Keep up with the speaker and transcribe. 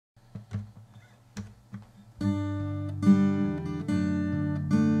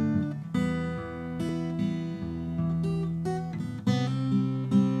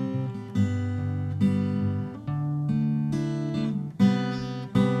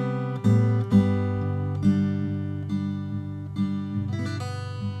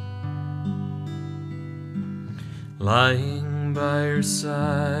Lying by your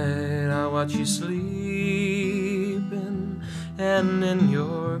side, I watch you sleeping, and in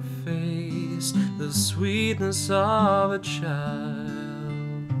your face the sweetness of a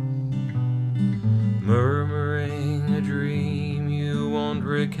child, murmuring a dream you won't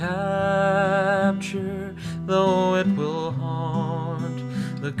recapture, though it will haunt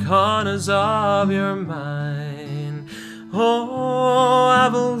the corners of your mind. Oh,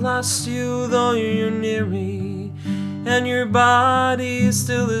 I've lost you, though you're near me, and your body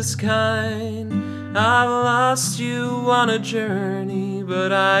still is kind. I've lost you on a journey,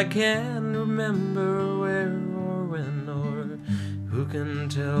 but I can't remember where or when, or who can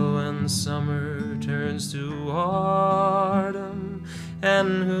tell when summer turns to autumn,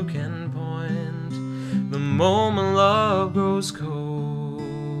 and who can point the moment love grows cold.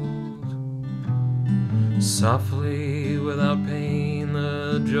 Softly, without pain,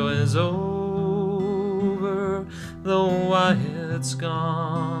 the joy is over, though why it's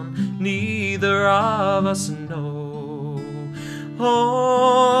gone, neither of us know.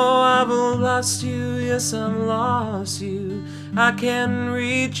 Oh, I've lost you, yes, I've lost you, I can't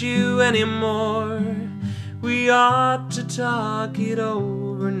reach you anymore. We ought to talk it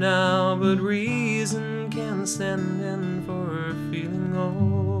over now, but reason can't stand in for feeling old.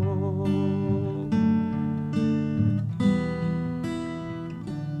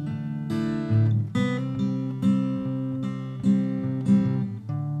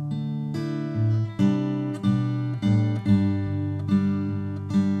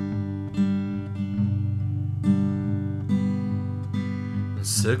 At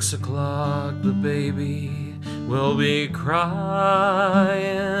 6 o'clock the baby will be crying,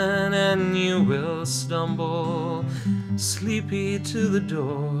 and you will stumble sleepy to the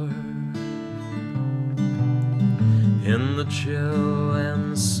door. In the chill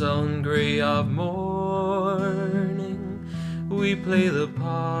and sullen gray of morning, we play the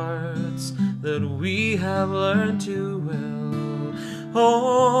parts that we have learned too well.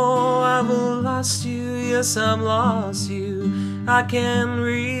 Oh, I've lost you, yes, I've lost you, I can't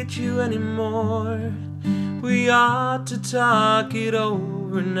reach you anymore. We ought to talk it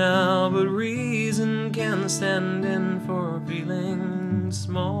over now, but reason can't stand in for feeling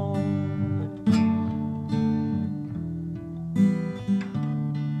small.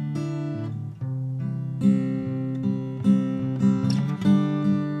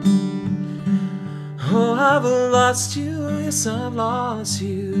 Oh, I've lost you, yes, I've lost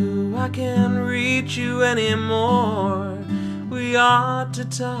you, I can't reach you anymore. We ought to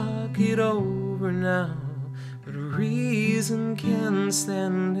talk it over now, but reason can't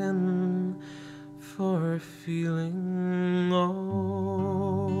stand in for feeling old.